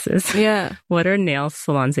services, Yeah. what are nail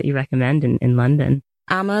salons that you recommend in London?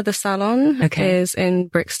 Amma, the salon, is in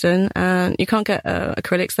Brixton, and you can't get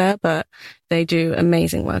acrylics there, but they do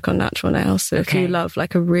amazing work on natural nails. So if you love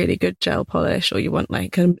like a really good gel polish, or you want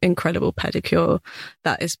like an incredible pedicure,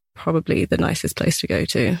 that is probably the nicest place to go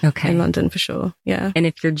to in London for sure. Yeah. And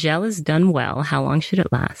if your gel is done well, how long should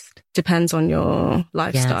it last? Depends on your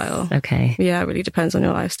lifestyle. Yes. Okay. Yeah, it really depends on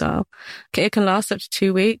your lifestyle. It can last up to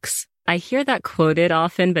 2 weeks. I hear that quoted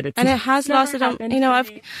often, but it has lasted on, you know,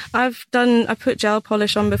 I put gel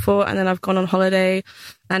polish on before, and then I've gone on holiday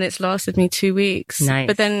and it's lasted me 2 weeks. Nice.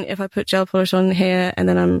 But then if I put gel polish on here and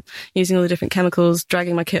then I'm using all the different chemicals,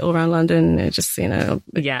 dragging my kit all around London, it just, you know,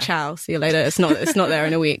 ciao, see you later. It's not there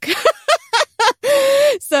in a week.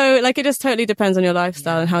 So like, it just totally depends on your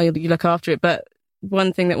lifestyle and how you look after it. But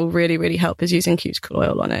one thing that will really, really help is using cuticle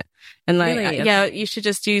oil on it. And like, really? You should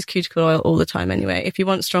just use cuticle oil all the time anyway. If you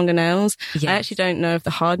want stronger nails, I actually don't know if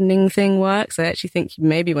the hardening thing works. I actually think you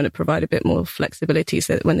maybe want to provide a bit more flexibility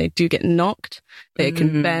so that when they do get knocked, they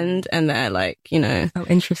can bend and they're like, you know. Oh,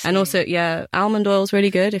 interesting. And also, almond oil is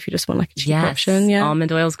really good if you just want like a cheap option. Yeah.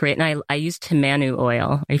 Almond oil is great. And I use Tamanu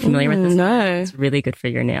oil. Are you familiar with this? No. It's really good for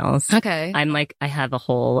your nails. Okay. I have a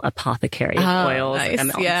whole apothecary of oils. Nice.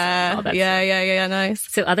 Like, Yeah, nice.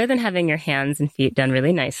 So other than having your hands and feet done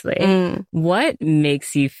really nicely, what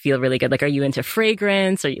makes you feel really good? Like, are you into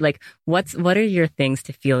fragrance? Or like, what are your things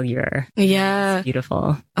to feel your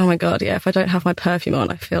beautiful? Oh my God, yeah. If I don't have my perfume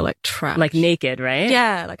on, I feel like trapped. Like naked, right?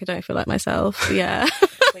 Yeah, like I don't feel like myself. Yeah.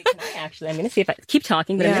 Wait, can I actually? I'm going to see if I keep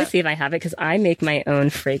talking, but I'm going to see if I have it because I make my own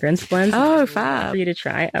fragrance blends. Oh, fab. For you to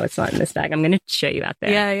try. Oh, it's not in this bag. I'm going to show you out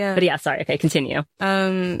there. Yeah. But yeah, sorry. Okay, continue.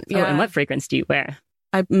 And what fragrance do you wear?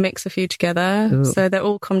 I mix a few together. Ooh. So they're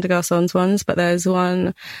all Comme des Garçons ones, but there's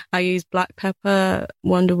one I use black pepper,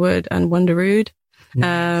 Wonderwood, and Wonderoud.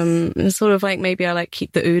 Nice. And sort of like maybe I like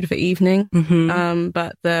keep the oud for evening.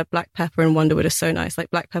 But the black pepper and Wonderwood are so nice. Like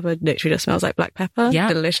black pepper literally just smells like black pepper. Yeah.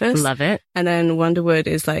 Delicious. Love it. And then Wonderwood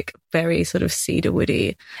is like very sort of cedar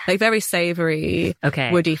woody, like very savory,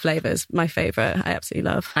 woody flavors. My favorite. I absolutely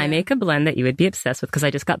love. I make a blend that you would be obsessed with because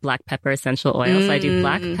I just got black pepper essential oil. So I do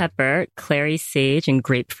black pepper, clary sage, and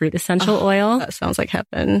grapefruit essential oil. That sounds like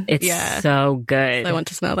heaven. It's so good. So I want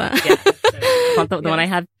to smell that. Yeah. The one I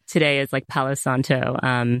have today is like Palo Santo.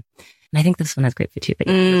 And I think this one has grapefruit too, but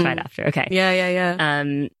we'll try it after. Okay. Yeah.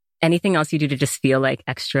 Anything else you do to just feel like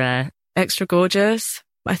extra gorgeous?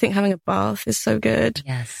 I think having a bath is so good.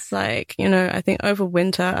 Yes. Like, you know, I think over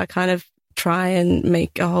winter, I kind of try and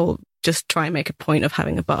make a point of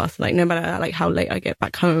having a bath. Like no matter like how late I get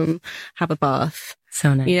back home, have a bath.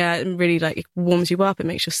 So nice. Yeah. It really like it warms you up. It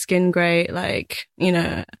makes your skin great. Like, you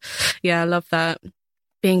know, I love that.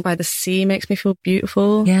 Being by the sea makes me feel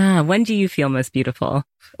beautiful. Yeah. When do you feel most beautiful?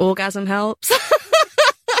 Orgasm helps.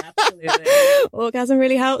 Absolutely. Orgasm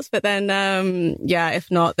really helps. But then,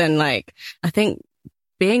 if not, then like, I think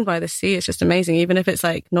being by the sea is just amazing. Even if it's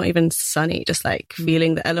like not even sunny, just like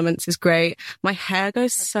feeling the elements is great. My hair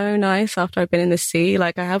goes so nice after I've been in the sea.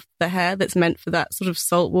 Like I have the hair that's meant for that sort of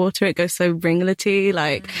salt water. It goes so ringlety.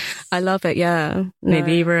 Like I love it. Yeah.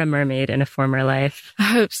 Maybe you were a mermaid in a former life. I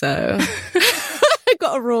hope so. I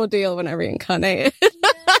got a raw deal when I reincarnated.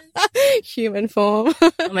 Human form.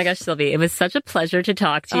 Oh my gosh, Sylvie, it was such a pleasure to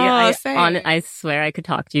talk to you. I swear I could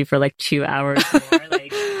talk to you for like 2 hours more.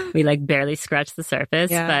 Like we like barely scratched the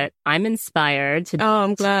surface, but I'm inspired to. Oh,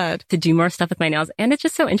 I'm glad to do more stuff with my nails, and it's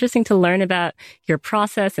just so interesting to learn about your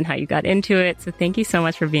process and how you got into it. So thank you so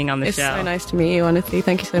much for being on the show. It's so nice to meet you, honestly.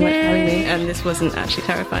 Thank you so much for having me. And this wasn't actually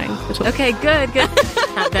terrifying at all. Okay, good.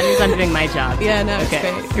 That means I'm doing my job. Yeah, no, it's great.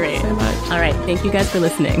 Great. Thank you so much. All right, thank you guys for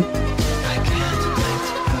listening.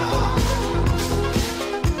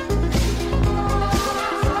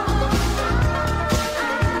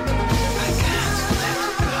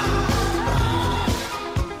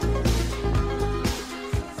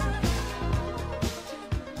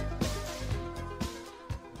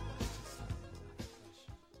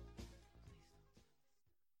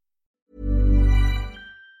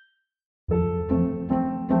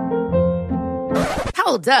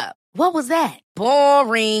 Hold up. What was that?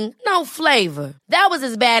 Boring. No flavor. That was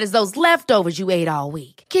as bad as those leftovers you ate all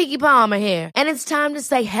week. Keke Palmer here. And it's time to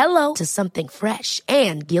say hello to something fresh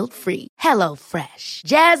and guilt-free. HelloFresh.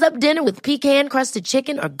 Jazz up dinner with pecan-crusted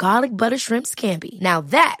chicken or garlic butter shrimp scampi. Now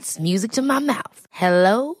that's music to my mouth.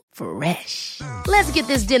 HelloFresh. Let's get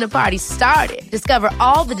this dinner party started. Discover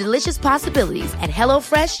all the delicious possibilities at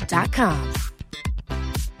HelloFresh.com.